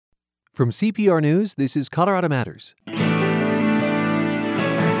From CPR News, this is Colorado Matters.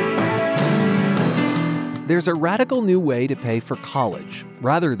 There's a radical new way to pay for college.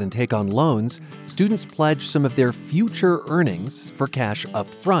 Rather than take on loans, students pledge some of their future earnings for cash up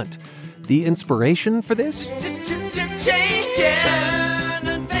front. The inspiration for this?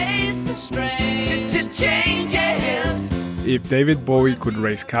 If David Bowie could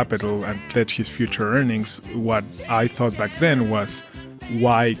raise capital and pledge his future earnings, what I thought back then was,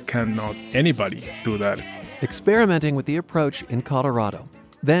 why cannot anybody do that? Experimenting with the approach in Colorado.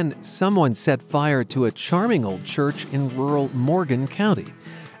 Then someone set fire to a charming old church in rural Morgan County.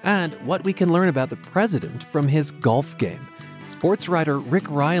 And what we can learn about the president from his golf game. Sports writer Rick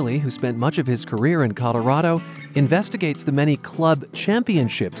Riley, who spent much of his career in Colorado, investigates the many club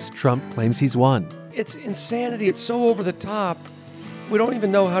championships Trump claims he's won. It's insanity. It's so over the top. We don't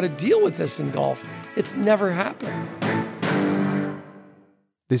even know how to deal with this in golf. It's never happened.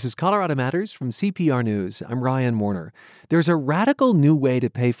 This is Colorado Matters from CPR News. I'm Ryan Warner. There's a radical new way to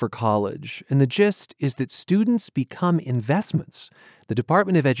pay for college, and the gist is that students become investments. The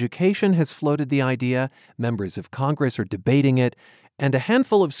Department of Education has floated the idea, members of Congress are debating it, and a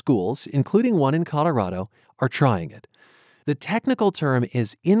handful of schools, including one in Colorado, are trying it. The technical term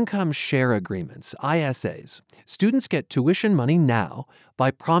is income share agreements, ISAs. Students get tuition money now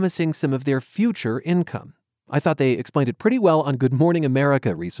by promising some of their future income. I thought they explained it pretty well on Good Morning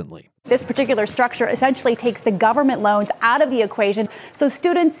America recently. This particular structure essentially takes the government loans out of the equation, so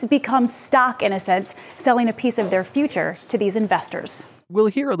students become stock, in a sense, selling a piece of their future to these investors. We'll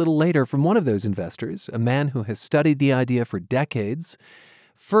hear a little later from one of those investors, a man who has studied the idea for decades.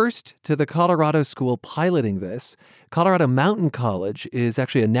 First, to the Colorado school piloting this, Colorado Mountain College is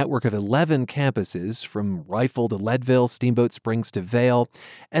actually a network of 11 campuses from Rifle to Leadville, Steamboat Springs to Vail,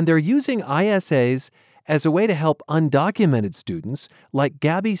 and they're using ISAs as a way to help undocumented students like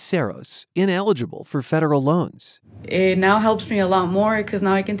Gabby Saros, ineligible for federal loans. It now helps me a lot more because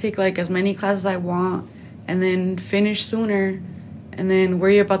now I can take as many classes I want and then finish sooner and then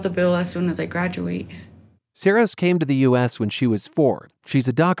worry about the bill as soon as I graduate. Saros came to the U.S. when she was 4. She's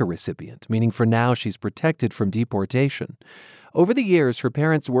a DACA recipient, meaning for now she's protected from deportation. Over the years, her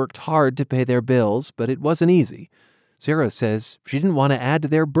parents worked hard to pay their bills, but it wasn't easy. Saros says she didn't want to add to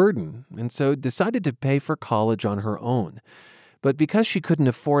their burden, and so decided to pay for college on her own. But because she couldn't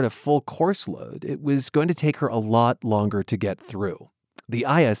afford a full course load, it was going to take her a lot longer to get through. The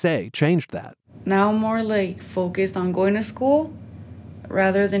ISA changed that. Now I'm more focused on going to school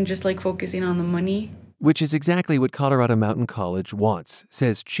rather than just focusing on the money. Which is exactly what Colorado Mountain College wants,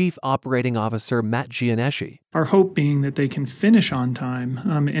 says Chief Operating Officer Matt Gianeschi. Our hope being that they can finish on time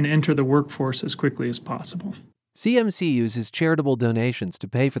and enter the workforce as quickly as possible. CMC uses charitable donations to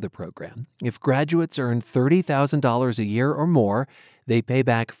pay for the program. If graduates earn $30,000 a year or more, they pay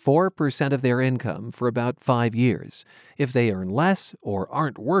back 4% of their income for about 5 years. If they earn less or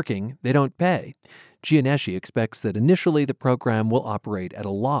aren't working, they don't pay. Gianeschi expects that initially the program will operate at a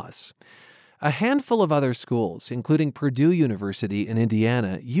loss. A handful of other schools, including Purdue University in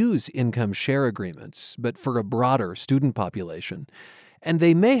Indiana, use income share agreements, but for a broader student population. And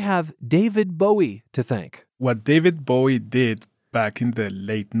they may have David Bowie to thank. What David Bowie did back in the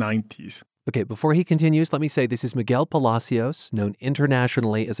late 90s. Okay, before he continues, let me say this is Miguel Palacios, known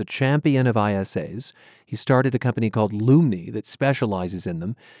internationally as a champion of ISAs. He started a company called Lumni that specializes in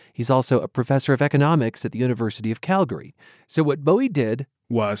them. He's also a professor of economics at the University of Calgary. So what Bowie did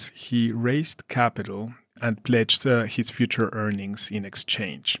was he raised capital and pledged his future earnings in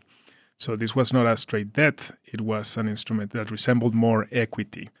exchange. So this was not a straight debt. It was an instrument that resembled more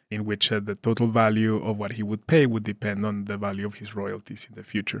equity, in which the total value of what he would pay would depend on the value of his royalties in the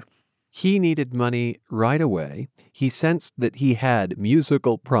future. He needed money right away. He sensed that he had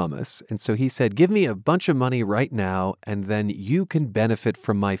musical promise, and so he said, give me a bunch of money right now, and then you can benefit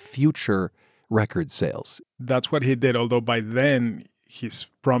from my future record sales. That's what he did, although by then his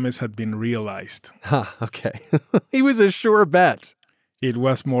promise had been realized. Okay. He was a sure bet. It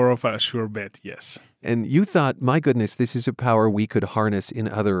was more of a sure bet, yes. And you thought, my goodness, this is a power we could harness in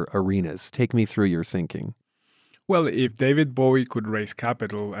other arenas. Take me through your thinking. Well, if David Bowie could raise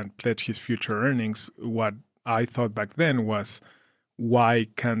capital and pledge his future earnings, what I thought back then was, why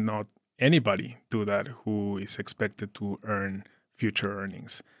cannot anybody do that who is expected to earn future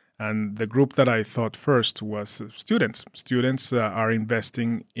earnings? And the group that I thought first was students. Students are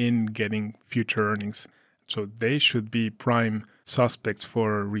investing in getting future earnings. So they should be prime suspects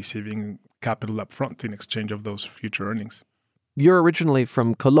for receiving capital upfront in exchange of those future earnings. You're originally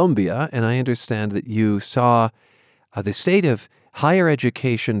from Colombia, and I understand that you saw the state of higher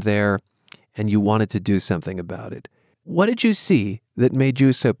education there, and you wanted to do something about it. What did you see that made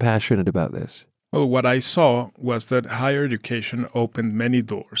you so passionate about this? Well, what I saw was that higher education opened many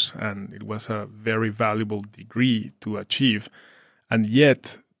doors, and it was a very valuable degree to achieve. And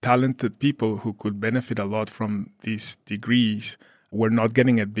yet, talented people who could benefit a lot from these degrees were not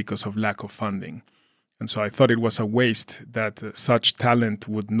getting it because of lack of funding. And so I thought it was a waste that such talent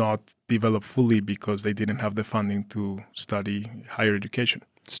would not develop fully because they didn't have the funding to study higher education.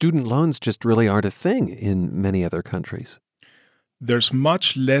 Student loans just really aren't a thing in many other countries. There's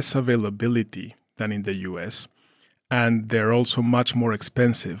much less availability than in the US, and they're also much more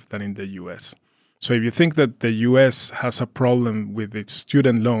expensive than in the US. So if you think that the US has a problem with its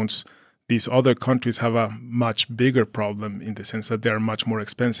student loans, these other countries have a much bigger problem in the sense that they are much more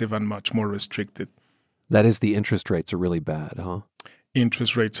expensive and much more restricted. That is, the interest rates are really bad, huh?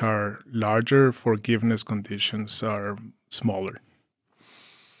 Interest rates are larger, forgiveness conditions are smaller.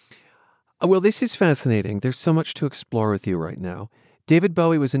 Well, this is fascinating. There's so much to explore with you right now. David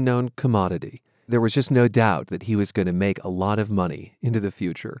Bowie was a known commodity. There was just no doubt that he was going to make a lot of money into the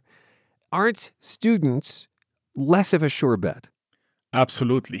future. Aren't students less of a sure bet?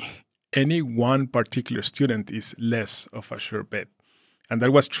 Absolutely. Any one particular student is less of a sure bet. And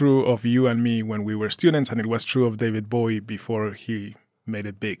that was true of you and me when we were students, and it was true of David Bowie before he made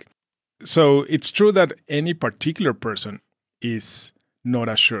it big. So it's true that any particular person is not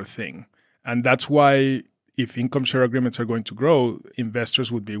a sure thing. And that's why if income share agreements are going to grow,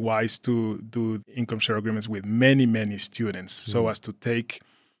 investors would be wise to do income share agreements with many, many students so as to take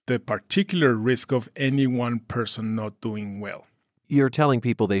the particular risk of any one person not doing well. You're telling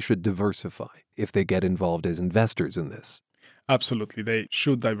people they should diversify if they get involved as investors in this. Absolutely. They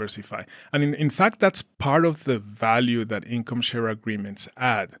should diversify. And in fact, that's part of the value that income share agreements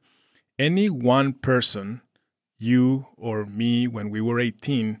add. Any one person, you or me, when we were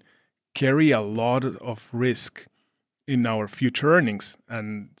 18, carry a lot of risk in our future earnings.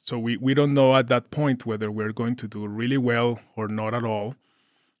 And so we don't know at that point whether we're going to do really well or not at all.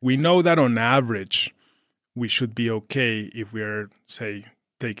 We know that on average, we should be okay if we're, say,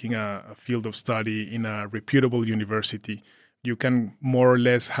 taking a field of study in a reputable university. You can more or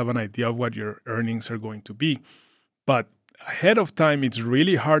less have an idea of what your earnings are going to be. But ahead of time, it's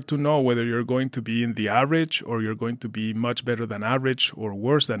really hard to know whether you're going to be in the average or you're going to be much better than average or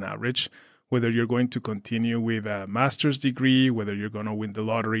worse than average, whether you're going to continue with a master's degree, whether you're going to win the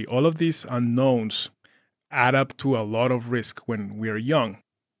lottery. All of these unknowns add up to a lot of risk when we're young.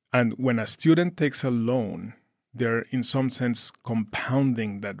 And when a student takes a loan, they're in some sense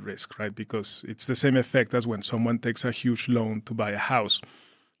compounding that risk, right? Because it's the same effect as when someone takes a huge loan to buy a house.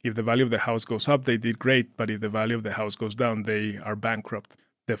 If the value of the house goes up, they did great. But if the value of the house goes down, they are bankrupt.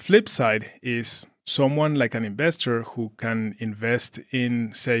 The flip side is someone like an investor who can invest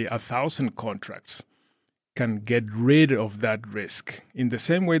in, say, 1,000 contracts, can get rid of that risk in the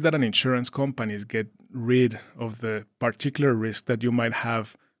same way that an insurance companies get rid of the particular risk that you might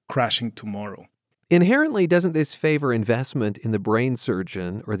have crashing tomorrow. Inherently, doesn't this favor investment in the brain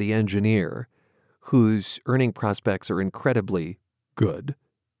surgeon or the engineer, whose earning prospects are incredibly good,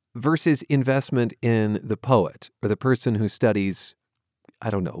 versus investment in the poet or the person who studies, I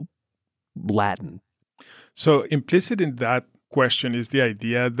don't know, Latin? So implicit in that question is the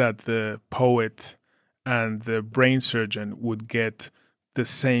idea that the poet and the brain surgeon would get the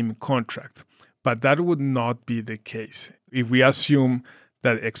same contract. But that would not be the case. If we assume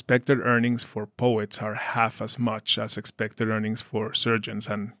that expected earnings for poets are half as much as expected earnings for surgeons,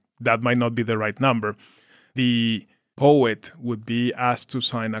 and that might not be the right number, the poet would be asked to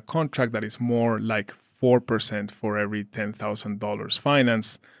sign a contract that is more like 4% for every $10,000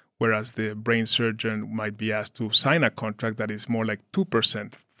 finance, whereas the brain surgeon might be asked to sign a contract that is more like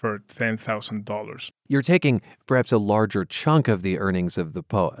 2% for $10,000. You're taking perhaps a larger chunk of the earnings of the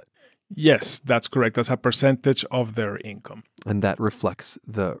poet. Yes, that's correct. That's a percentage of their income. And that reflects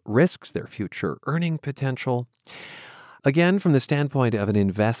the risks, their future earning potential. Again, from the standpoint of an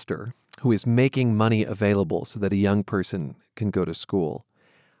investor who is making money available so that a young person can go to school,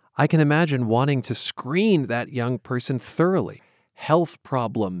 I can imagine wanting to screen that young person thoroughly. Health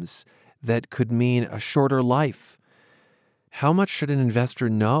problems that could mean a shorter life. How much should an investor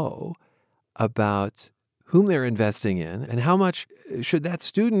know about whom they're investing in, and how much should that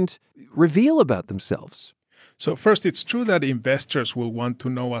student reveal about themselves? So first, it's true that investors will want to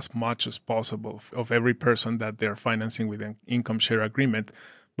know as much as possible of every person that they're financing with an income share agreement,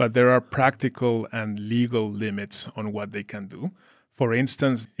 but there are practical and legal limits on what they can do. For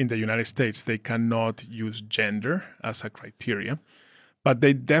instance, in the United States, they cannot use gender as a criteria, but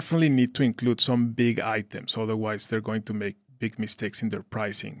they definitely need to include some big items. Otherwise, they're going to make big mistakes in their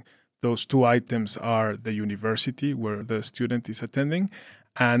pricing. Those two items are the university where the student is attending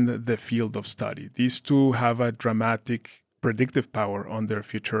and the field of study. These two have a dramatic predictive power on their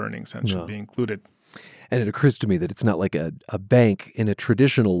future earnings and should be included. And it occurs to me that it's not like a bank in a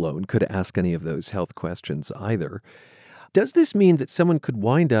traditional loan could ask any of those health questions either. Does this mean that someone could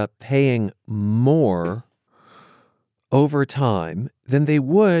wind up paying more over time than they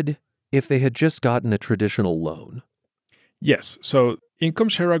would if they had just gotten a traditional loan? Yes. So income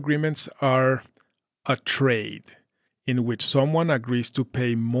share agreements are a trade in which someone agrees to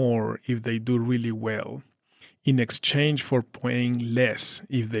pay more if they do really well in exchange for paying less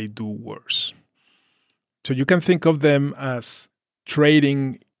if they do worse. So you can think of them as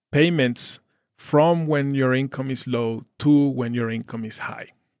trading payments from when your income is low to when your income is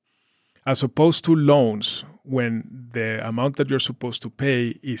high, as opposed to loans when the amount that you're supposed to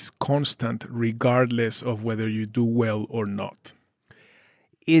pay is constant regardless of whether you do well or not.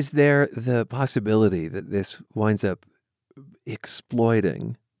 Is there the possibility that this winds up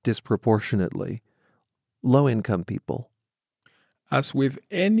exploiting disproportionately low-income people? As with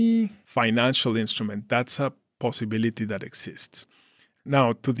any financial instrument, that's a possibility that exists.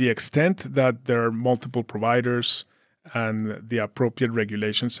 Now, to the extent that there are multiple providers and the appropriate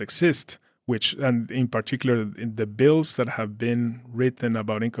regulations exist, and in particular in the bills that have been written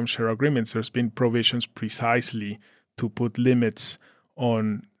about income share agreements, there's been provisions precisely to put limits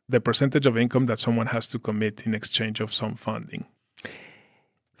on the percentage of income that someone has to commit in exchange of some funding.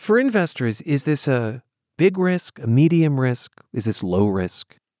 For investors, is this a big risk, a medium risk? Is this low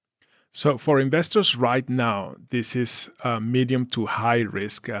risk? So for investors right now, this is a medium to high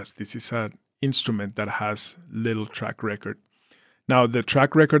risk, as this is an instrument that has little track record. Now, the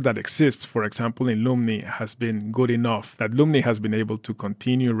track record that exists, for example, in Lumni has been good enough that Lumni has been able to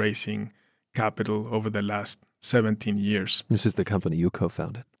continue raising capital over the last 17 years. This is the company you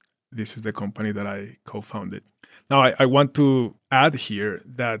co-founded. This is the company that I co-founded. Now, I want to add here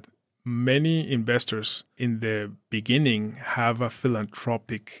that many investors in the beginning have a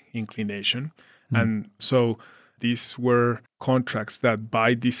philanthropic inclination. And so these were contracts that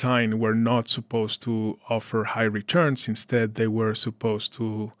by design were not supposed to offer high returns. Instead, they were supposed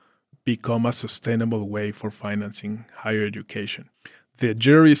to become a sustainable way for financing higher education. The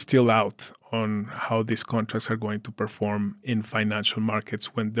jury is still out on how these contracts are going to perform in financial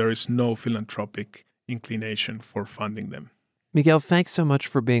markets when there is no philanthropic inclination for funding them. Miguel, thanks so much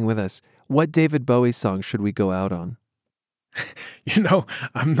for being with us. What David Bowie song should we go out on?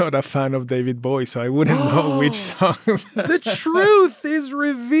 I'm not a fan of David Bowie, so I wouldn't know which songs. The truth is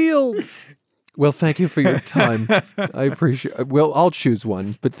revealed. Well, thank you for your time. I appreciate it. Well, I'll choose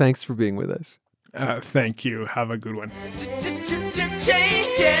one, but thanks for being with us. Thank you. Have a good one.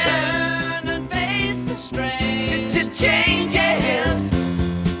 Changes. Turn and face the strain. Changes.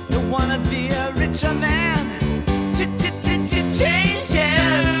 Don't wanna be a richer man. Changes.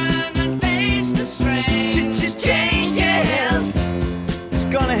 Turn and face the strain. Changes. It's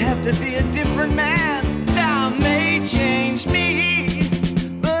gonna have to be a different man. Time may change me,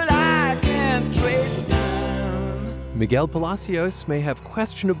 but I can't trace time. Miguel Palacios may have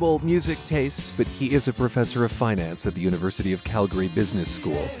questionable music taste, but he is a professor of finance at the University of Calgary Business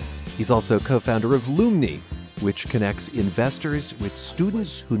School. He's also co-founder of Lumni, which connects investors with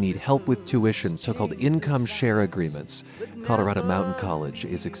students who need help with tuition, so-called income share agreements. Colorado Mountain College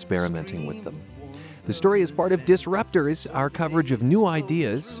is experimenting with them. The story is part of Disruptors, our coverage of new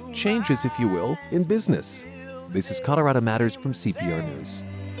ideas, changes, if you will, in business. This is Colorado Matters from CPR News.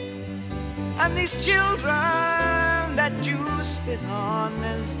 And these children that you spit on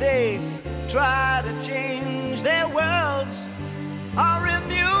as they try to change their worlds are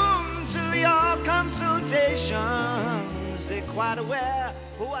immune to your consultations. They're quite aware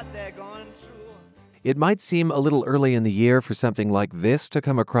of what they're going through. It might seem a little early in the year for something like this to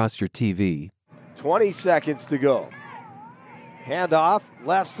come across your TV. 20 seconds to go. Handoff,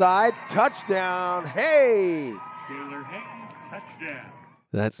 left side, touchdown. Hey! Taylor Hayton, touchdown.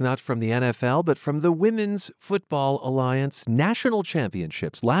 That's not from the NFL, but from the Women's Football Alliance National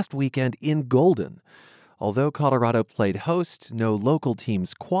Championships last weekend in Golden. Although Colorado played host, no local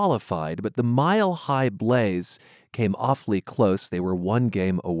teams qualified, but the Mile High Blaze came awfully close. They were one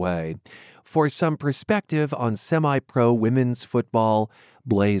game away. For some perspective on semi-pro women's football,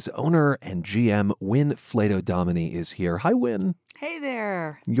 Blaze owner and GM Win Flato-Domini is here. Hi, Win. Hey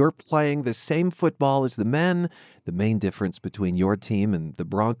there. You're playing the same football as the men. The main difference between your team and the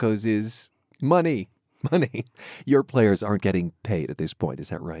Broncos is money. Money. Your players aren't getting paid at this point. Is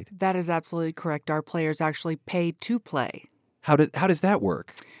that right? That is absolutely correct. Our players actually pay to play. How does that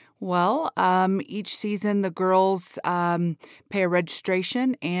work? Well, each season the girls pay a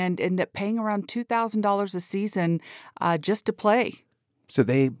registration and end up paying around $2,000 a season just to play. So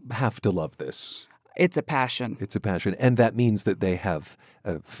they have to love this. It's a passion. It's a passion. And that means that they have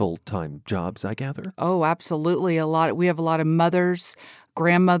full-time jobs, I gather? Oh, absolutely. We have a lot of mothers,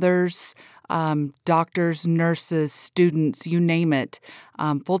 grandmothers, doctors, nurses, students, you name it,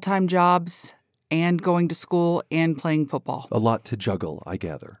 full-time jobs and going to school and playing football. A lot to juggle, I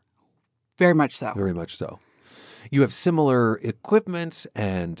gather. Very much so. Very much so. You have similar equipment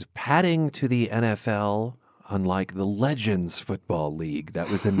and padding to the NFL, unlike the Legends Football League. That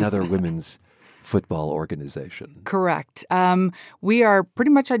was another women's football organization. Correct. We are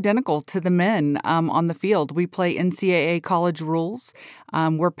pretty much identical to the men on the field. We play NCAA college rules.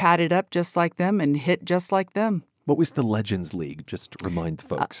 We're padded up just like them and hit just like them. What was the Legends League? Just remind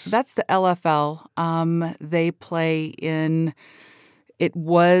folks. That's the LFL. They play in... It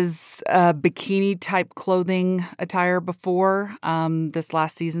was bikini-type clothing attire before. This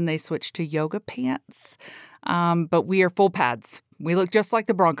last season, they switched to yoga pants. But we are full pads. We look just like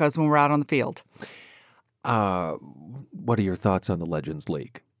the Broncos when we're out on the field. What are your thoughts on the Legends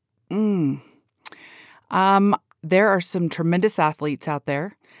League? There are some tremendous athletes out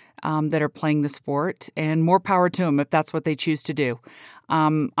there that are playing the sport, and more power to them if that's what they choose to do.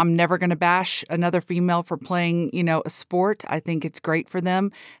 I'm never going to bash another female for playing, a sport. I think it's great for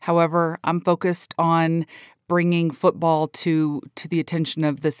them. However, I'm focused on bringing football to the attention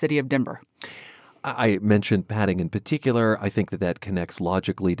of the city of Denver. I mentioned padding in particular. I think that connects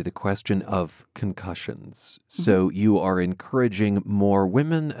logically to the question of concussions. So you are encouraging more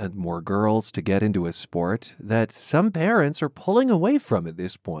women and more girls to get into a sport that some parents are pulling away from at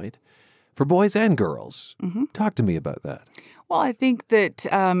this point for boys and girls. Talk to me about that. Well, I think that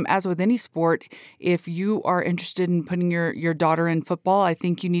as with any sport, if you are interested in putting your daughter in football, I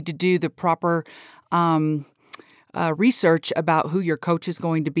think you need to do the proper research about who your coach is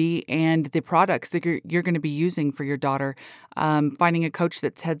going to be and the products that you're going to be using for your daughter. Finding a coach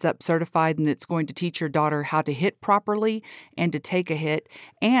that's heads up certified and that's going to teach your daughter how to hit properly and to take a hit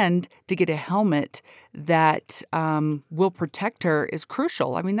and to get a helmet that will protect her is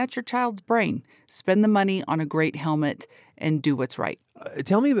crucial. I mean, that's your child's brain. Spend the money on a great helmet and do what's right.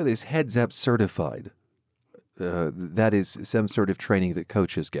 Tell me about this heads up certified. That is some sort of training that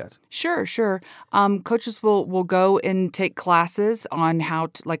coaches get. Sure. Coaches will go and take classes on how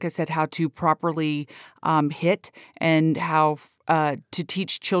to properly hit and how to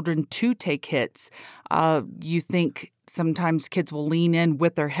teach children to take hits. You think sometimes kids will lean in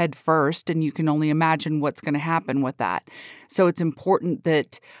with their head first, and you can only imagine what's going to happen with that. So it's important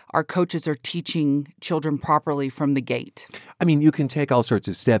that our coaches are teaching children properly from the gate. I mean, you can take all sorts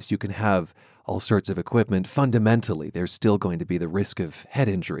of steps. You can have all sorts of equipment. Fundamentally, there's still going to be the risk of head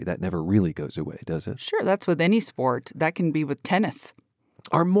injury. That never really goes away, does it? Sure, that's with any sport. That can be with tennis.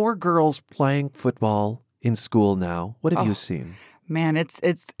 Are more girls playing football in school now? What have you seen? Man, it's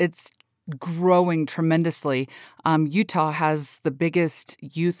growing tremendously. Utah has the biggest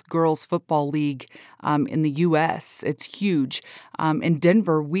youth girls football league in the U.S. It's huge. In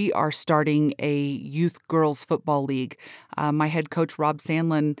Denver, we are starting a youth girls football league. My head coach, Rob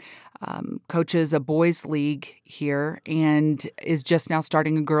Sandlin, coaches a boys league here and is just now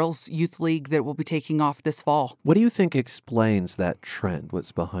starting a girls youth league that will be taking off this fall. What do you think explains that trend?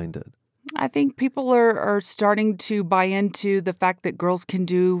 What's behind it? I think people are starting to buy into the fact that girls can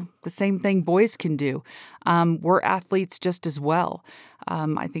do the same thing boys can do. We're athletes just as well.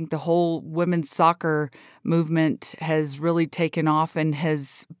 I think the whole women's soccer movement has really taken off and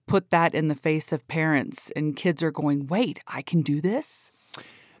has put that in the face of parents, and kids are going, wait, I can do this?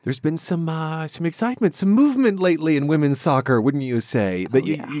 There's been some excitement, some movement lately in women's soccer, wouldn't you say? But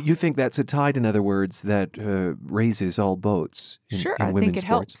you think that's a tide, in other words, that raises all boats in, sure, in women's I think it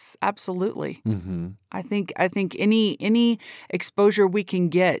sports? Helps. Absolutely. Mm-hmm. I think any exposure we can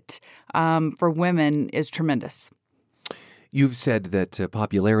get for women is tremendous. You've said that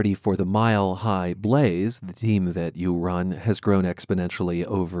popularity for the Mile High Blaze, the team that you run, has grown exponentially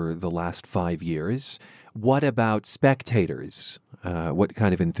over the last 5 years. What about spectators? What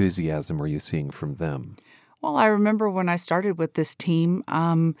kind of enthusiasm are you seeing from them? Well, I remember when I started with this team,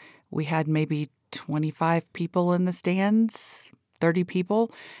 we had maybe 25 people in the stands, 30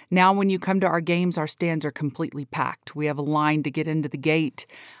 people. Now, when you come to our games, our stands are completely packed. We have a line to get into the gate.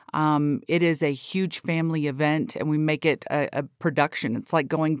 It is a huge family event, and we make it a production. It's like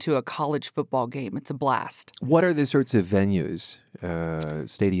going to a college football game. It's a blast. What are the sorts of venues,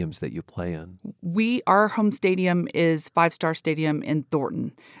 stadiums that you play in? Our home stadium is Five Star Stadium in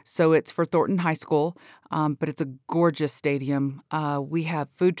Thornton. So it's for Thornton High School, but it's a gorgeous stadium. We have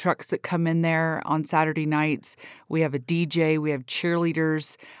food trucks that come in there on Saturday nights. We have a DJ. We have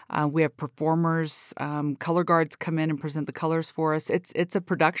cheerleaders. We have performers. Color guards come in and present the colors for us. It's a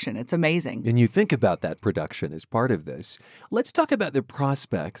production. It's amazing. And you think about that production as part of this. Let's talk about the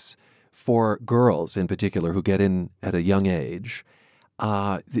prospects for girls in particular who get in at a young age.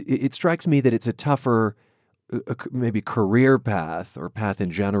 It strikes me that it's a tougher maybe career path or path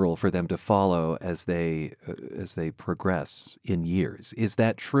in general for them to follow as they progress in years. Is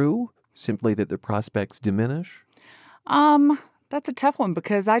that true? Simply that the prospects diminish? That's a tough one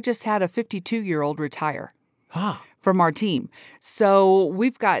because I just had a 52-year-old retire. From our team. So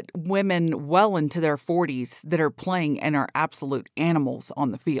we've got women well into their 40s that are playing and are absolute animals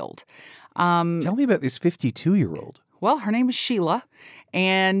on the field. Tell me about this 52-year-old. Well, her name is Sheila,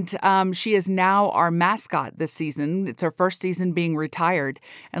 and she is now our mascot this season. It's her first season being retired.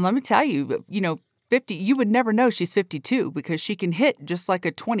 And let me tell you, 50, you would never know she's 52 because she can hit just like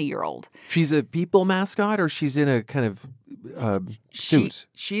a 20-year-old. She's a people mascot, or she's in a kind of suit?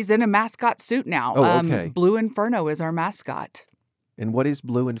 She's in a mascot suit now. Oh, okay. Blue Inferno is our mascot. And what is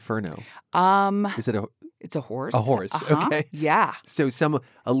Blue Inferno? Is it It's a horse. A horse, okay. Yeah. So some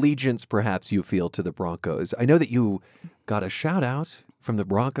allegiance perhaps you feel to the Broncos. I know that you got a shout out from the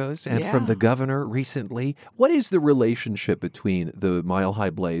Broncos and from the governor recently. What is the relationship between the Mile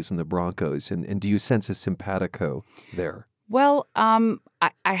High Blaze and the Broncos? And do you sense a simpatico there? Well, I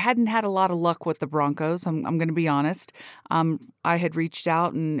hadn't had a lot of luck with the Broncos. I'm going to be honest. I had reached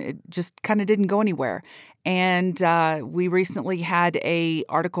out and it just kind of didn't go anywhere. And we recently had a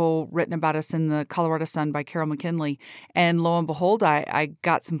article written about us in the Colorado Sun by Carol McKinley. And lo and behold, I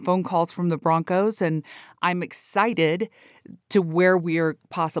got some phone calls from the Broncos, and I'm excited to where we are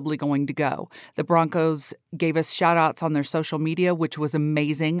possibly going to go. The Broncos gave us shout outs on their social media, which was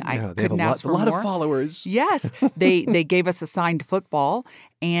amazing. Yeah, I couldn't ask for more. A lot of followers. Yes. They gave us a signed football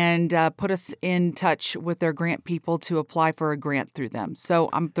and put us in touch with their grant people to apply for a grant through them. So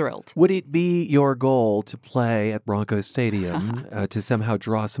I'm thrilled. Would it be your goal to play at Broncos Stadium to somehow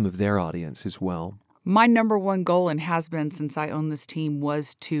draw some of their audience as well? My number one goal, and has been since I own this team,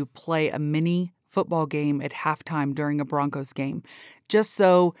 was to play a mini football game at halftime during a Broncos game, just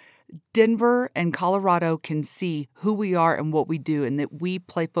so Denver and Colorado can see who we are and what we do, and that we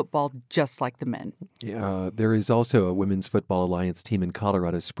play football just like the men. There is also a Women's Football Alliance team in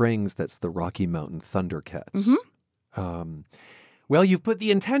Colorado Springs. That's the Rocky Mountain Thundercats. Mm-hmm. Well, you've put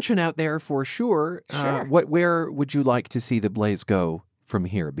the intention out there for sure. Where would you like to see the Blaze go from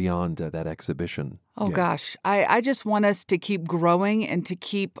here beyond that exhibition? Oh, gosh. I just want us to keep growing and to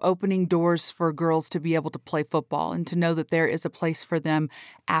keep opening doors for girls to be able to play football and to know that there is a place for them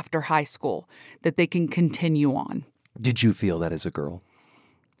after high school, that they can continue on. Did you feel that as a girl,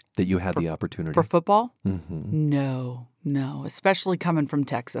 that you had the opportunity? For football? Mm-hmm. No, especially coming from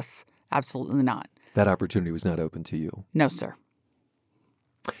Texas. Absolutely not. That opportunity was not open to you? No, sir.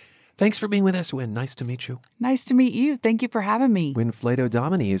 Thanks for being with us, Win. Nice to meet you. Nice to meet you. Thank you for having me. Win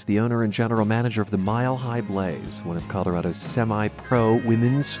Flatow-Dominy is the owner and general manager of the Mile High Blaze, one of Colorado's semi-pro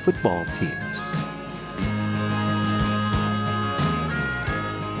women's football teams.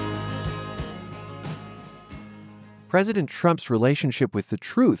 President Trump's relationship with the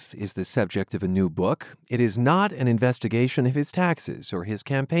truth is the subject of a new book. It is not an investigation of his taxes or his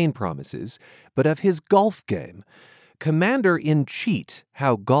campaign promises, but of his golf game. Commander-in-Cheat: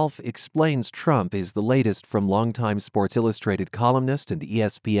 How Golf Explains Trump is the latest from longtime Sports Illustrated columnist and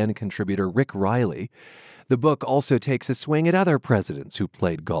ESPN contributor Rick Riley. The book also takes a swing at other presidents who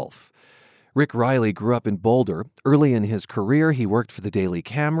played golf. Rick Riley grew up in Boulder. Early in his career, he worked for the Daily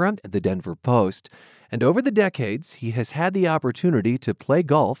Camera and the Denver Post. And over the decades, he has had the opportunity to play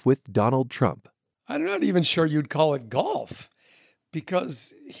golf with Donald Trump. I'm not even sure you'd call it golf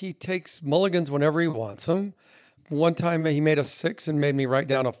because he takes mulligans whenever he wants them. One time he made a 6 and made me write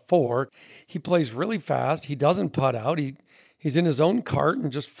down a 4. He plays really fast. He doesn't putt out. He's in his own cart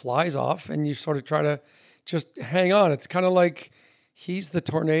and just flies off, and you sort of try to just hang on. It's kind of like he's the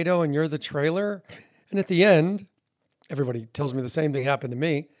tornado and you're the trailer. And at the end, everybody tells me the same thing happened to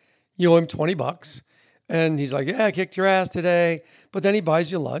me. You owe him $20. And he's like, yeah, I kicked your ass today. But then he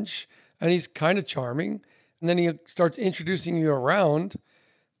buys you lunch, and he's kind of charming. And then he starts introducing you around.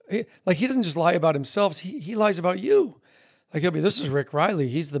 He doesn't just lie about himself. He lies about you. Like, this is Rick Riley.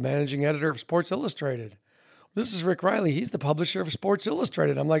 He's the managing editor of Sports Illustrated. this is Rick Riley. He's the publisher of Sports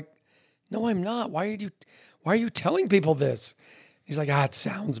Illustrated. I'm like, no, I'm not. Why are you telling people this? He's like, it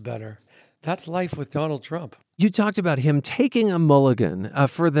sounds better. That's life with Donald Trump. You talked about him taking a mulligan.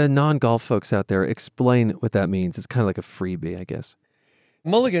 For the non-golf folks out there, explain what that means. It's kind of like a freebie, I guess.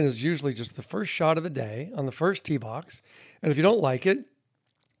 Mulligan is usually just the first shot of the day on the first tee box. And if you don't like it,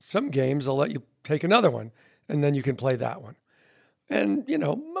 some games will let you take another one, and then you can play that one. And,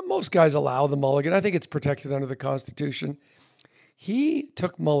 most guys allow the mulligan. I think it's protected under the Constitution. He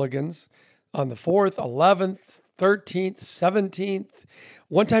took mulligans on the 4th, 11th, 13th, 17th.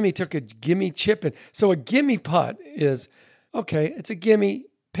 One time he took a gimme chip in. So a gimme putt is, okay, it's a gimme,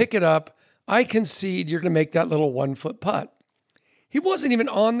 pick it up. I concede you're going to make that little 1-foot putt. He wasn't even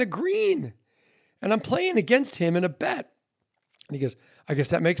on the green. And I'm playing against him in a bet. And he goes, I guess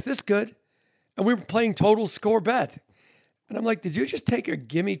that makes this good. And we were playing total score bet. And I'm like, did you just take a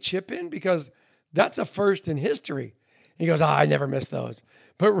gimme chip in? Because that's a first in history. And he goes, I never miss those.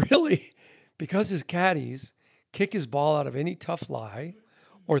 But really, because his caddies kick his ball out of any tough lie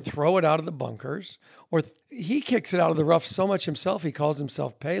or throw it out of the bunkers, or he kicks it out of the rough so much himself, he calls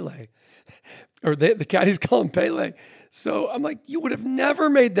himself Pele. Or the caddies call him Pele. So I'm like, you would have never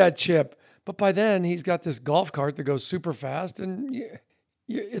made that chip. But by then, he's got this golf cart that goes super fast, and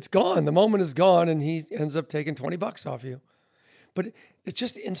it's gone. The moment is gone, and he ends up taking $20 off you. But it's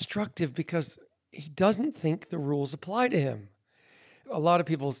just instructive because he doesn't think the rules apply to him. A lot of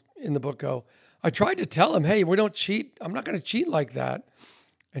people in the book go, I tried to tell him, hey, we don't cheat. I'm not going to cheat like that.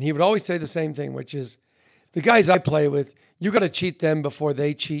 And he would always say the same thing, which is, the guys I play with, you got to cheat them before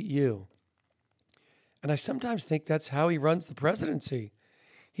they cheat you. And I sometimes think that's how he runs the presidency.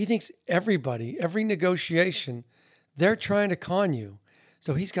 He thinks everybody, every negotiation, they're trying to con you.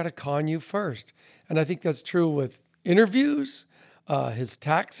 So he's got to con you first. And I think that's true with interviews, his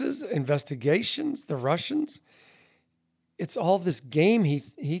taxes, investigations, the Russians. It's all this game. He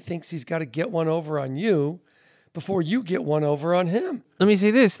thinks he's got to get one over on you before you get one over on him. Let me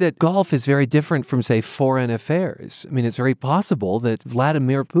say this, that golf is very different from, say, foreign affairs. I mean, it's very possible that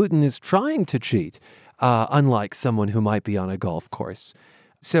Vladimir Putin is trying to cheat, unlike someone who might be on a golf course.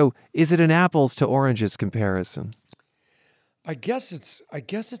 So is it an apples to oranges comparison? I guess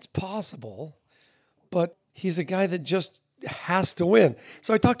it's possible, but he's a guy that just has to win.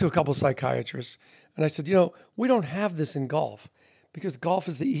 So I talked to a couple of psychiatrists, and I said, we don't have this in golf because golf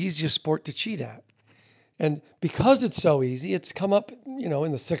is the easiest sport to cheat at. And because it's so easy, it's come up,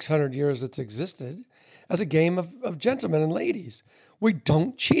 in the 600 years it's existed as a game of gentlemen and ladies. We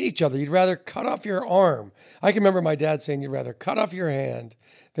don't cheat each other. You'd rather cut off your arm. I can remember my dad saying you'd rather cut off your hand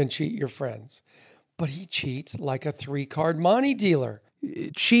than cheat your friends. But he cheats like a 3-card money dealer.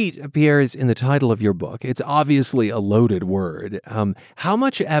 Cheat appears in the title of your book. It's obviously a loaded word. How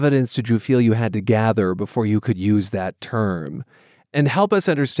much evidence did you feel you had to gather before you could use that term? And help us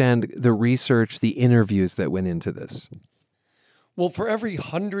understand the research, the interviews that went into this. Well, for every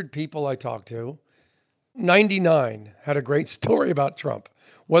 100 people I talked to, 99 had a great story about Trump.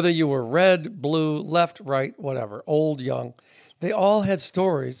 Whether you were red, blue, left, right, whatever, old, young, they all had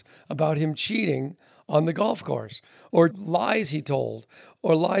stories about him cheating on the golf course, or lies he told,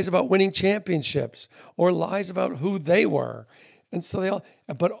 or lies about winning championships, or lies about who they were. And so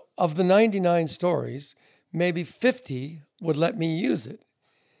but of the 99 stories, maybe 50 would let me use it.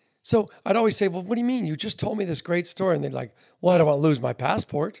 So I'd always say, well, what do you mean? You just told me this great story. And they'd like, well, I don't want to lose my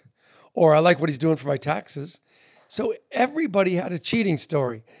passport. Or I like what he's doing for my taxes. So everybody had a cheating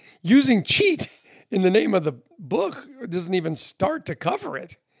story. Using cheat in the name of the book doesn't even start to cover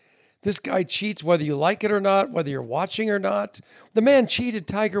it. This guy cheats whether you like it or not, whether you're watching or not. The man cheated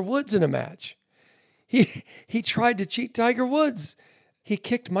Tiger Woods in a match. He tried to cheat Tiger Woods. He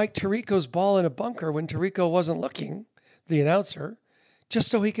kicked Mike Tirico's ball in a bunker when Tirico wasn't looking, the announcer, just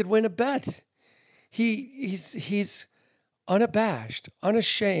so he could win a bet. He's unabashed,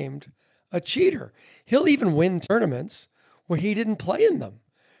 unashamed, a cheater. He'll even win tournaments where he didn't play in them.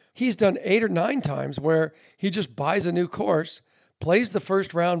 He's done 8 or 9 times where he just buys a new course, plays the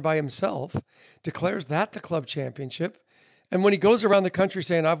first round by himself, declares that the club championship, and when he goes around the country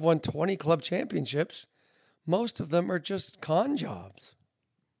saying, I've won 20 club championships, most of them are just con jobs.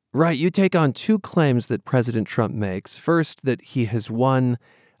 Right. You take on 2 claims that President Trump makes. First, that he has won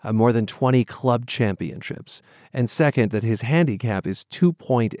more than 20 club championships. And second, that his handicap is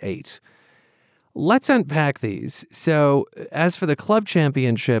 2.8. Let's unpack these. So as for the club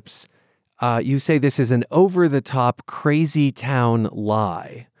championships, you say this is an over-the-top, crazy town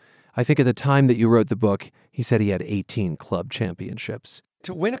lie. I think at the time that you wrote the book, he said he had 18 club championships.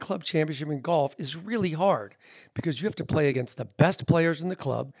 To win a club championship in golf is really hard because you have to play against the best players in the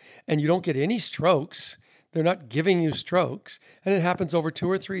club and you don't get any strokes. They're not giving you strokes, and it happens over 2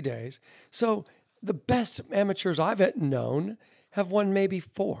 or 3 days. So the best amateurs I've known have won maybe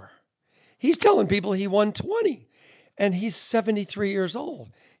 4. He's telling people he won 20, and he's 73 years old.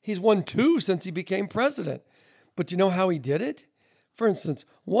 He's won 2 since he became president. But do you know how he did it? For instance,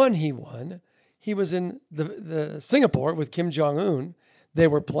 one he won, he was in the Singapore with Kim Jong-un. They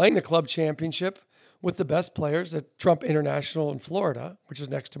were playing the club championship with the best players at Trump International in Florida, which is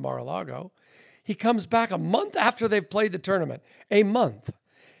next to Mar-a-Lago. He comes back a month after they've played the tournament, a month.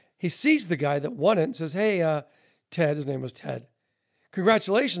 He sees the guy that won it and says, hey, Ted, his name was Ted,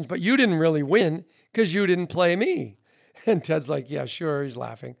 congratulations, but you didn't really win because you didn't play me. And Ted's like, yeah, sure, he's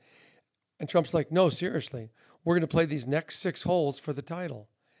laughing. And Trump's like, no, seriously, we're going to play these next 6 holes for the title.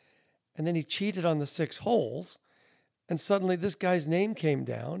 And then he cheated on the 6 holes, and suddenly this guy's name came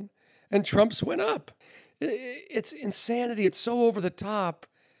down, and Trump's went up. It's insanity. It's so over the top,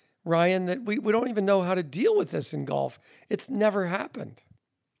 Ryan, that we don't even know how to deal with this in golf. It's never happened.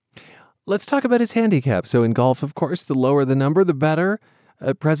 Let's talk about his handicap. So in golf, of course, the lower the number, the better.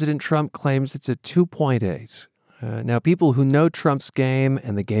 President Trump claims it's a 2.8. Now, people who know Trump's game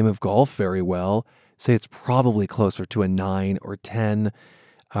and the game of golf very well say it's probably closer to a 9 or 10.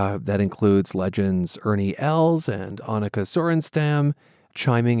 That includes legends Ernie Els and Annika Sorenstam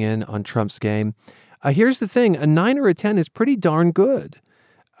chiming in on Trump's game. Here's the thing, a 9 or a 10 is pretty darn good.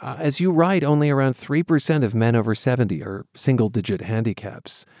 As you write, only around 3% of men over 70 are single-digit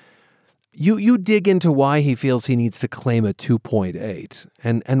handicaps. You dig into why he feels he needs to claim a 2.8,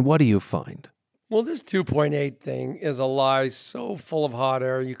 and what do you find? Well, this 2.8 thing is a lie so full of hot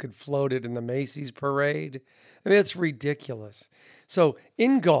air you could float it in the Macy's parade. I mean, it's ridiculous. So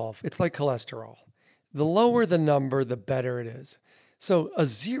in golf, it's like cholesterol. The lower the number, the better it is. So a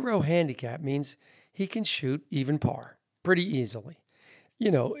 0 handicap means he can shoot even par pretty easily.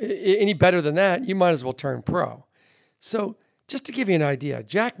 You know, any better than that, you might as well turn pro. So just to give you an idea,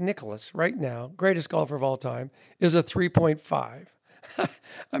 Jack Nicklaus right now, greatest golfer of all time, is a 3.5.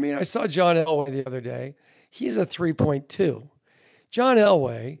 I mean, I saw John Elway the other day. He's a 3.2. John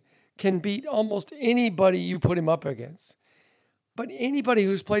Elway can beat almost anybody you put him up against. But anybody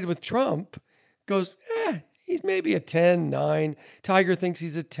who's played with Trump goes, he's maybe a 10, 9. Tiger thinks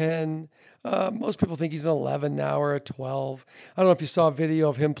he's a 10. Most people think he's an 11 now or a 12. I don't know if you saw a video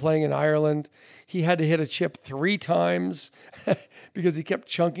of him playing in Ireland. He had to hit a chip 3 times because he kept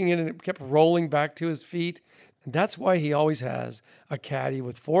chunking it and it kept rolling back to his feet. And that's why he always has a caddy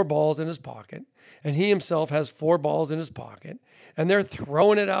with 4 balls in his pocket. And he himself has 4 balls in his pocket. And they're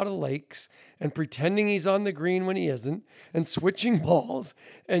throwing it out of lakes and pretending he's on the green when he isn't and switching balls.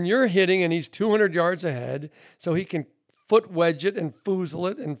 And you're hitting and he's 200 yards ahead so he can foot wedge it and foozle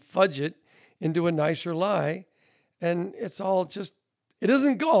it and fudge it into a nicer lie. And it's all just, it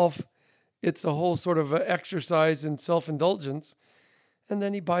isn't golf. It's a whole sort of exercise in self-indulgence. And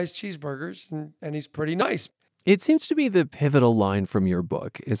then he buys cheeseburgers and he's pretty nice. It seems to me the pivotal line from your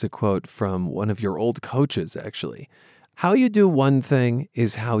book is a quote from one of your old coaches, actually. How you do one thing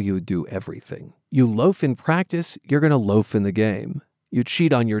is how you do everything. You loaf in practice, you're going to loaf in the game. You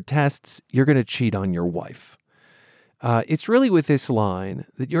cheat on your tests, you're going to cheat on your wife. It's really with this line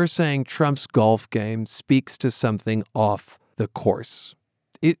that you're saying Trump's golf game speaks to something off the course.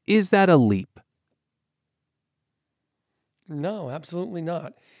 Is that a leap? No, absolutely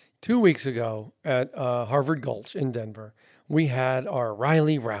not. 2 weeks ago at Harvard Gulch in Denver, we had our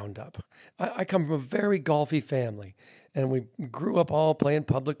Riley Roundup. I come from a very golfy family, and we grew up all playing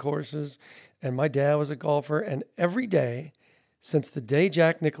public courses, and my dad was a golfer, and every day, since the day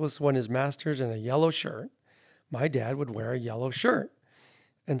Jack Nicklaus won his Masters in a yellow shirt, my dad would wear a yellow shirt.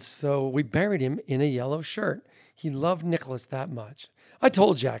 And so we buried him in a yellow shirt. He loved Nicklaus that much. I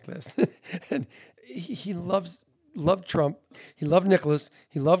told Jack this, and he loved Trump, he loved Nicklaus,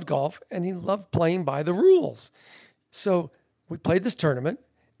 he loved golf, and he loved playing by the rules. So we played this tournament,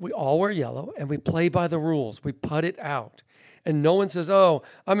 we all wear yellow, and we play by the rules. We putt it out. And no one says, oh,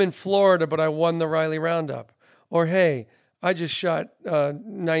 I'm in Florida, but I won the Riley Roundup. Or, hey, I just shot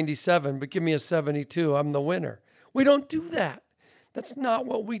 97, but give me a 72, I'm the winner. We don't do that. That's not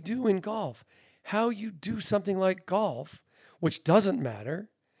what we do in golf. How you do something like golf, which doesn't matter,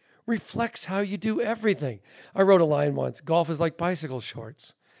 reflects how you do everything. I wrote a line once, golf is like bicycle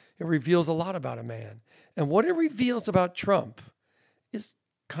shorts. It reveals a lot about a man. And what it reveals about Trump is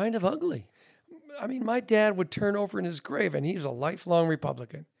kind of ugly. I mean, my dad would turn over in his grave, and he was a lifelong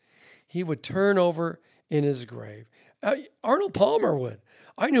Republican. He would turn over in his grave. Arnold Palmer would.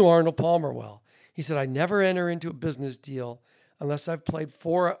 I knew Arnold Palmer well. He said, I never enter into a business deal unless I've played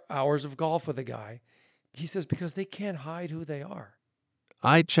 4 hours of golf with a guy. He says, because they can't hide who they are.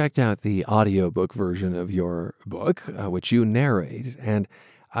 I checked out the audiobook version of your book, which you narrate, and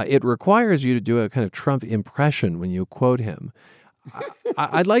it requires you to do a kind of Trump impression when you quote him.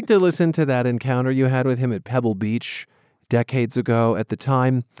 I'd like to listen to that encounter you had with him at Pebble Beach decades ago. At the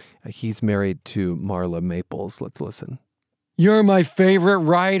time, he's married to Marla Maples. Let's listen. "You're my favorite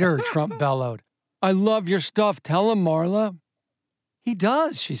writer," Trump bellowed. "I love your stuff. Tell him, Marla." "He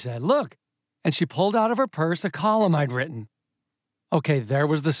does," she said. "Look." And she pulled out of her purse a column I'd written. Okay, there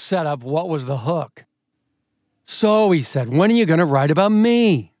was the setup. What was the hook? "So," he said, "when are you going to write about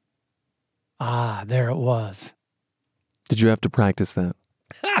me?" Ah, there it was. Did you have to practice that?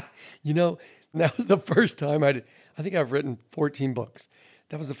 That was the first time I think I've written 14 books.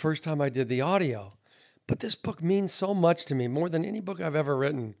 That was the first time I did the audio. But this book means so much to me, more than any book I've ever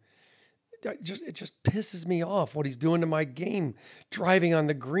written. It just pisses me off what he's doing to my game, driving on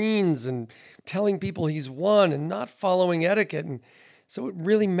the greens and telling people he's won and not following etiquette. And so it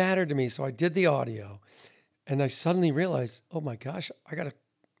really mattered to me. So I did the audio, and I suddenly realized, oh my gosh, I gotta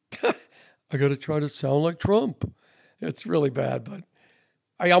try to sound like Trump. It's really bad, but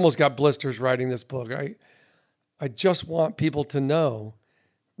I almost got blisters writing this book. I just want people to know,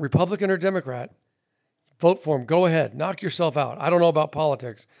 Republican or Democrat, vote for him. Go ahead, knock yourself out. I don't know about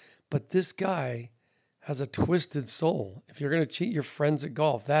politics, but this guy has a twisted soul. If you're going to cheat your friends at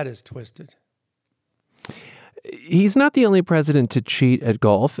golf, that is twisted. He's not the only president to cheat at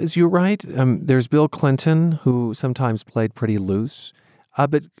golf, as you write. There's Bill Clinton, who sometimes played pretty loose.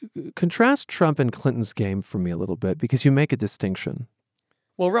 But contrast Trump and Clinton's game for me a little bit, because you make a distinction.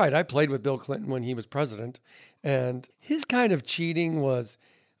 Well, right. I played with Bill Clinton when he was president, and his kind of cheating was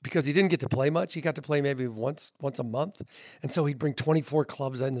because he didn't get to play much. He got to play maybe once a month, and so he'd bring 24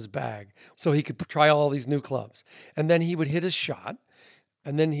 clubs in his bag so he could try all these new clubs. And then he would hit his shot,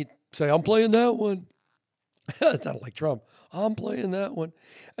 and then he'd say, "I'm playing that one." That sounded like Trump. "I'm playing that one."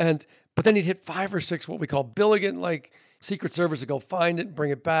 But then he'd hit 5 or 6 what we call billigan, like Secret Service would go find it and bring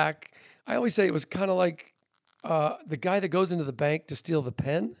it back. I always say it was kind of like the guy that goes into the bank to steal the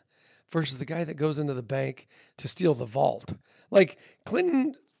pen versus the guy that goes into the bank to steal the vault. Like,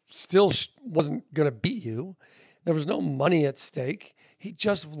 Clinton still wasn't going to beat you. There was no money at stake. He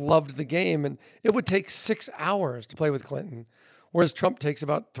just loved the game, and it would take 6 hours to play with Clinton, whereas Trump takes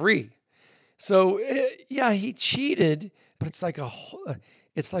about 3. So, yeah, he cheated, but it's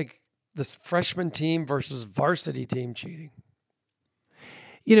like this freshman team versus varsity team cheating.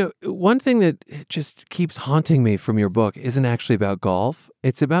 You know, one thing that just keeps haunting me from your book isn't actually about golf.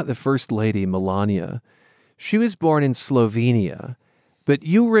 It's about the First Lady, Melania. She was born in Slovenia, but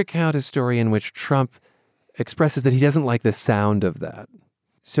you recount a story in which Trump expresses that he doesn't like the sound of that.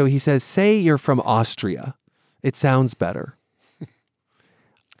 So he says, "Say you're from Austria. It sounds better."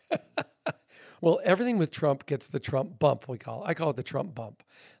 Well, everything with Trump gets the Trump bump, I call it the Trump bump.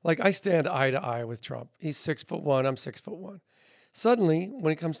 Like, I stand eye to eye with Trump. He's 6'1", I'm 6'1". Suddenly,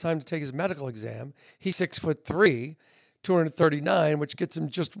 when it comes time to take his medical exam, he's 6'3", 239, which gets him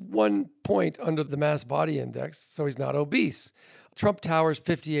just 1 point under the mass body index, so he's not obese. Trump Tower's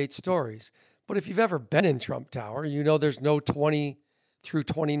 58 stories. But if you've ever been in Trump Tower, you know there's no 20 through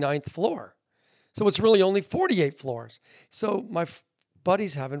 29th floor. So it's really only 48 floors. So my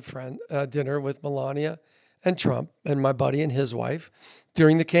buddy's having dinner with Melania and Trump and my buddy and his wife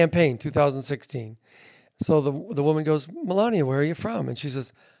during the campaign, 2016. So the woman goes, "Melania, where are you from?" And she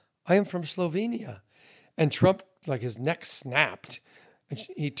says, "I am from Slovenia." And Trump, like, his neck snapped. And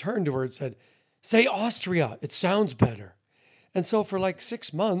he turned to her and said, "Say Austria. It sounds better." And so for like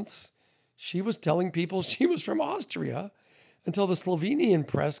 6 months, she was telling people she was from Austria until the Slovenian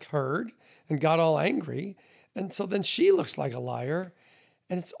press heard and got all angry. And so then she looks like a liar.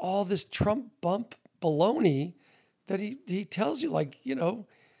 And it's all this Trump bump baloney that he tells you, like, you know,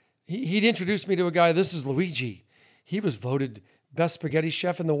 he'd introduced me to a guy, "This is Luigi. He was voted best spaghetti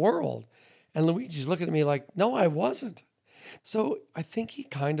chef in the world." And Luigi's looking at me like, "No, I wasn't." So I think he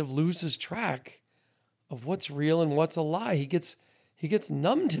kind of loses track of what's real and what's a lie. He gets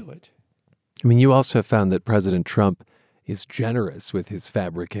numb to it. I mean, you also found that President Trump is generous with his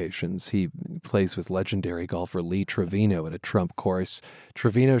fabrications. He plays with legendary golfer Lee Trevino at a Trump course.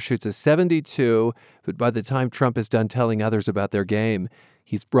 Trevino shoots a 72, but by the time Trump is done telling others about their game,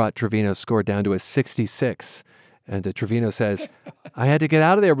 he's brought Trevino's score down to a 66. And Trevino says, "I had to get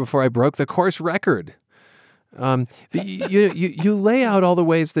out of there before I broke the course record." You lay out all the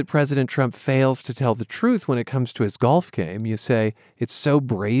ways that President Trump fails to tell the truth when it comes to his golf game. You say it's so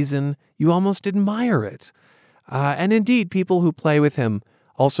brazen, you almost admire it. And indeed, people who play with him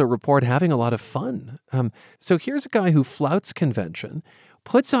also report having a lot of fun. So here's a guy who flouts convention,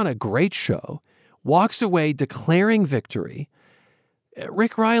 puts on a great show, walks away declaring victory,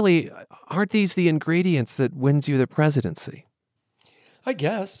 Rick Riley, aren't these the ingredients that wins you the presidency? I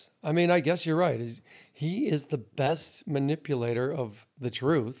guess. I mean, I guess you're right. He is the best manipulator of the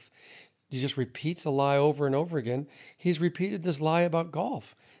truth. He just repeats a lie over and over again. He's repeated this lie about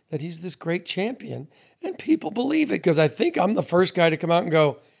golf, that he's this great champion, and people believe it because I think I'm the first guy to come out and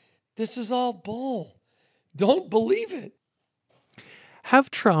go, this is all bull. Don't believe it.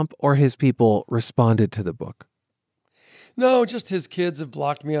 Have Trump or his people responded to the book? No, just his kids have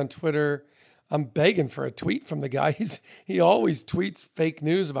blocked me on Twitter. I'm begging for a tweet from the guy. He always tweets fake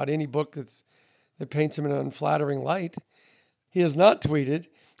news about any book that paints him in an unflattering light. He has not tweeted.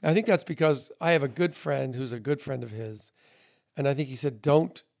 I think that's because I have a good friend who's a good friend of his. And I think he said,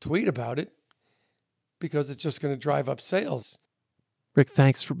 don't tweet about it because it's just going to drive up sales. Rick,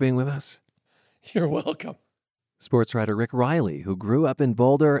 thanks for being with us. You're welcome. Sports writer Rick Riley, who grew up in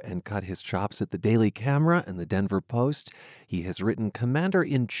Boulder and cut his chops at the Daily Camera and the Denver Post. He has written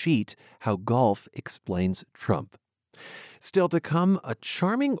Commander-in-Cheat, How Golf Explains Trump. Still to come, a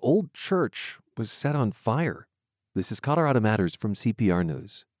charming old church was set on fire. This is Colorado Matters from CPR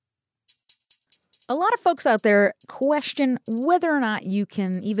News. A lot of folks out there question whether or not you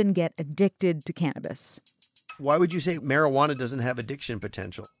can even get addicted to cannabis. Why would you say marijuana doesn't have addiction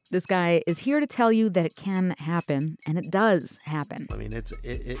potential? This guy is here to tell you that it can happen, and it does happen. I mean,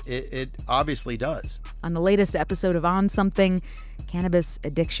 it obviously does. On the latest episode of On Something, cannabis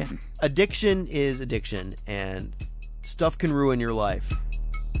addiction. Addiction is addiction, and stuff can ruin your life.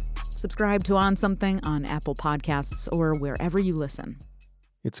 Subscribe to On Something on Apple Podcasts or wherever you listen.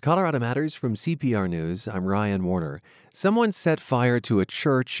 It's Colorado Matters from CPR News. I'm Ryan Warner. Someone set fire to a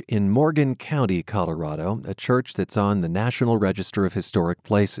church in Morgan County, Colorado, a church that's on the National Register of Historic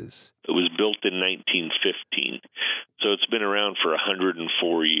Places. It was built in 1915, so it's been around for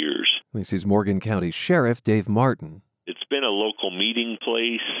 104 years. This is Morgan County Sheriff Dave Martin. It's been a local meeting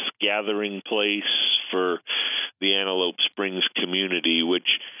place, gathering place for the Antelope Springs community, which,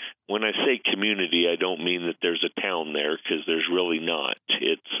 when I say community, I don't mean that there's a town there, because there's really not.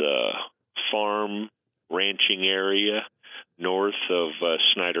 It's a farm, ranching area north of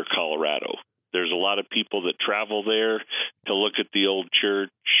Snyder, Colorado. There's a lot of people that travel there to look at the old church,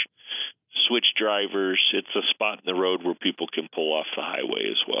 switch drivers. It's a spot in the road where people can pull off the highway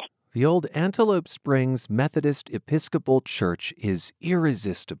as well. The old Antelope Springs Methodist Episcopal Church is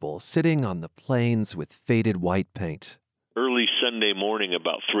irresistible, sitting on the plains with faded white paint. Early Sunday morning,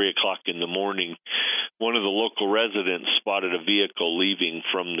 about 3 o'clock in the morning, one of the local residents spotted a vehicle leaving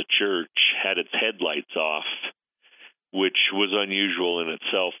from the church, had its headlights off, which was unusual in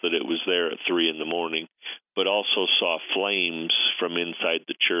itself that it was there at 3 in the morning, but also saw flames from inside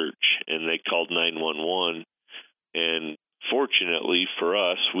the church, and they called 911. And fortunately for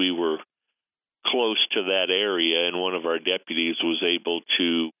us, we were close to that area, and one of our deputies was able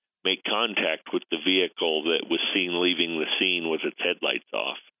to make contact with the vehicle that was seen leaving the scene with its headlights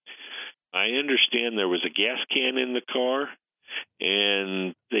off. I understand there was a gas can in the car,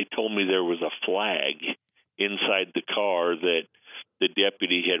 and they told me there was a flag inside the car that the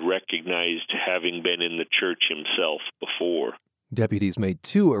deputy had recognized having been in the church himself before. Deputies made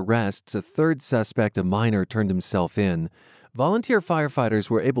 2 arrests. A third suspect, a minor, turned himself in. Volunteer firefighters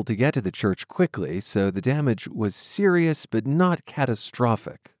were able to get to the church quickly, so the damage was serious but not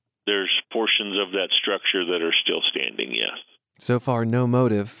catastrophic. There's portions of that structure that are still standing, yes. So far, no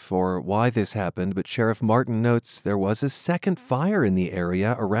motive for why this happened, but Sheriff Martin notes there was a second fire in the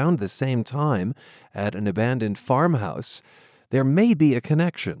area around the same time at an abandoned farmhouse. There may be a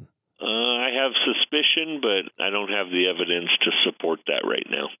connection. I have suspicion, but I don't have the evidence to support that right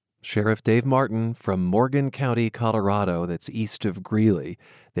now. Sheriff Dave Martin from Morgan County, Colorado, that's east of Greeley.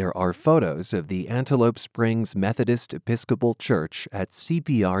 There are photos of the Antelope Springs Methodist Episcopal Church at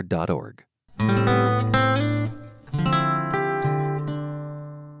CPR.org.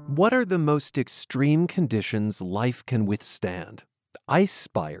 What are the most extreme conditions life can withstand? Ice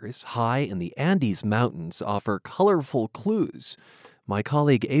spires high in the Andes Mountains offer colorful clues. My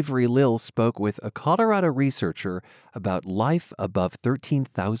colleague Avery Lill spoke with a Colorado researcher about life above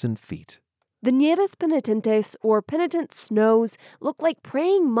 13,000 feet. The Nieves Penitentes, or penitent snows, look like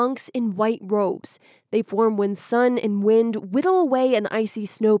praying monks in white robes. They form when sun and wind whittle away an icy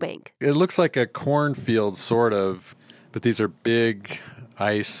snowbank. It looks like a cornfield, sort of, but these are big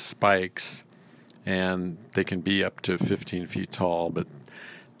ice spikes, and they can be up to 15 feet tall, but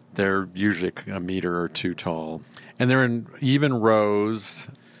they're usually a meter or 2 tall. And they're in even rows.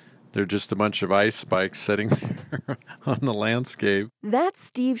 They're just a bunch of ice spikes sitting there on the landscape. That's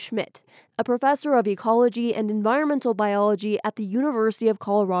Steve Schmidt, a professor of ecology and environmental biology at the University of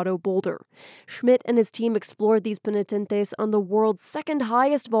Colorado Boulder. Schmidt and his team explored these penitentes on the world's second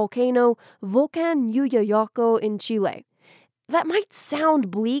highest volcano, Volcan Yuyayaco in Chile. That might sound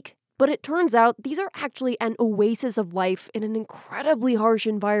bleak, but it turns out these are actually an oasis of life in an incredibly harsh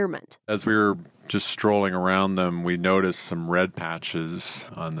environment. As we were just strolling around them, we noticed some red patches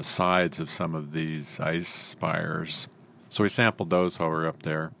on the sides of some of these ice spires. So we sampled those while we were up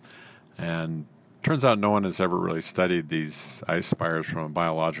there. And turns out no one has ever really studied these ice spires from a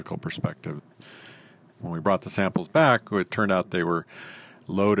biological perspective. When we brought the samples back, it turned out they were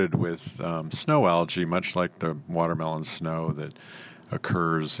loaded with snow algae, much like the watermelon snow that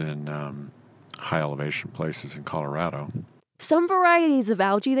occurs in high elevation places in Colorado. Some varieties of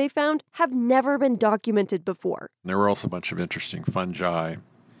algae they found have never been documented before. There were also a bunch of interesting fungi.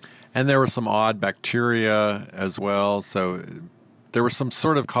 And there were some odd bacteria as well. So there were some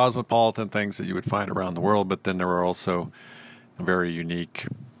sort of cosmopolitan things that you would find around the world, but then there were also very unique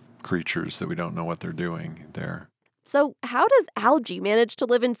creatures that we don't know what they're doing there. So how does algae manage to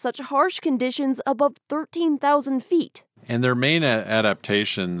live in such harsh conditions above 13,000 feet? And their main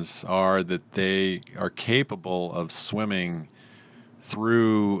adaptations are that they are capable of swimming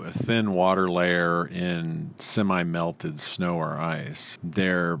through a thin water layer in semi-melted snow or ice.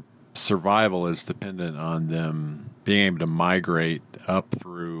 Their survival is dependent on them being able to migrate up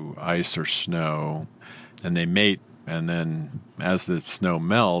through ice or snow, and they mate, and then as the snow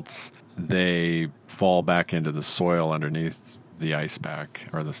melts, they fall back into the soil underneath the ice pack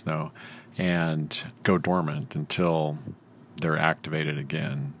or the snow and go dormant until they're activated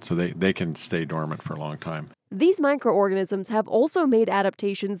again. So they can stay dormant for a long time. These microorganisms have also made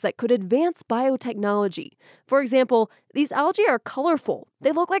adaptations that could advance biotechnology. For example, these algae are colorful.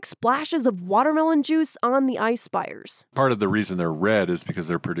 They look like splashes of watermelon juice on the ice spires. Part of the reason they're red is because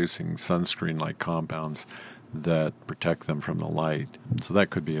they're producing sunscreen-like compounds that protect them from the light. So that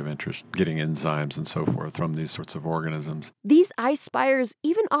could be of interest, getting enzymes and so forth from these sorts of organisms. These ice spires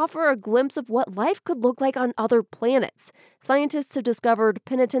even offer a glimpse of what life could look like on other planets. Scientists have discovered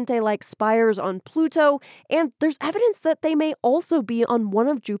penitente-like spires on Pluto, and there's evidence that they may also be on one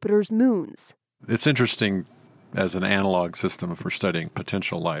of Jupiter's moons. It's interesting as an analog system for studying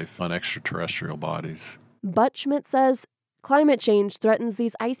potential life on extraterrestrial bodies. But Schmidt says climate change threatens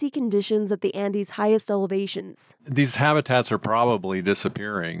these icy conditions at the Andes' highest elevations. These habitats are probably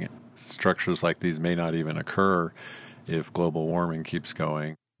disappearing. Structures like these may not even occur if global warming keeps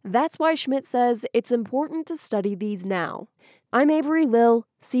going. That's why Schmidt says it's important to study these now. I'm Avery Lill,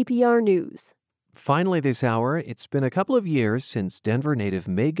 CPR News. Finally this hour, it's been a couple of years since Denver native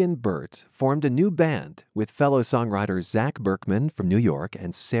Megan Burt formed a new band with fellow songwriters Zach Berkman from New York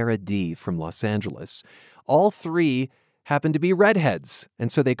and Sarah D. from Los Angeles. All three happen to be redheads,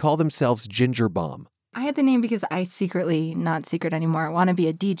 and so they call themselves Ginger Bomb. I had the name because I secretly, not secret anymore, want to be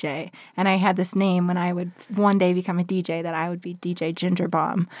a DJ. And I had this name when I would one day become a DJ that I would be DJ Ginger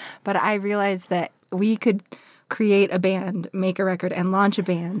Bomb. But I realized that we could create a band, make a record, and launch a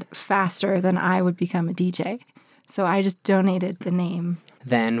band faster than I would become a DJ. So I just donated the name.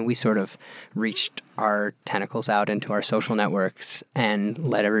 Then we sort of reached our tentacles out into our social networks and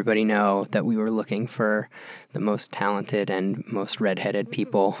let everybody know that we were looking for the most talented and most redheaded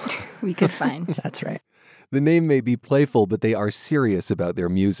people we could find. That's right. The name may be playful, but they are serious about their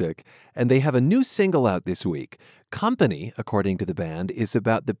music. And they have a new single out this week. Company, according to the band, is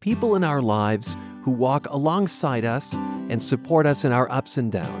about the people in our lives who walk alongside us and support us in our ups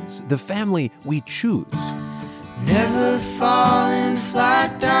and downs, the family we choose. Never falling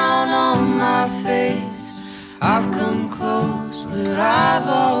flat down on my face. I've come close, but I've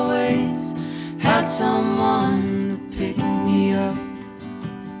always had someone to pick me up.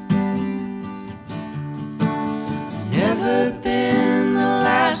 Never been the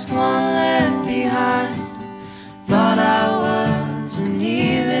last one left behind. Thought I wasn't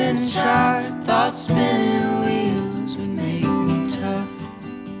even tried. Thought spinning wheels would make me tough.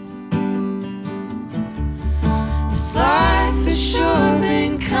 Life has sure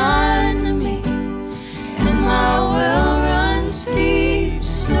been kind to me, and my well runs deep.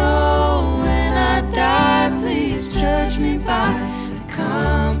 So when I die, please judge me by the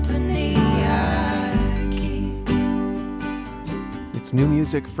company I keep. It's new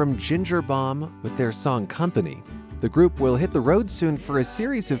music from Ginger Bomb with their song Company. The group will hit the road soon for a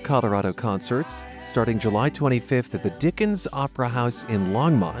series of Colorado concerts, starting July 25th at the Dickens Opera House in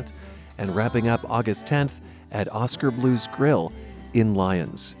Longmont and wrapping up August 10th at Oscar Blues Grill in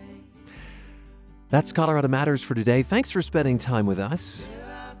Lyons. That's Colorado Matters for today. Thanks for spending time with us.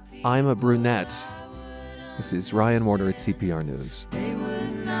 I'm a brunette. This is Ryan Warner at CPR News. They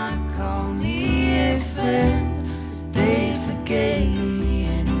would not call me a friend.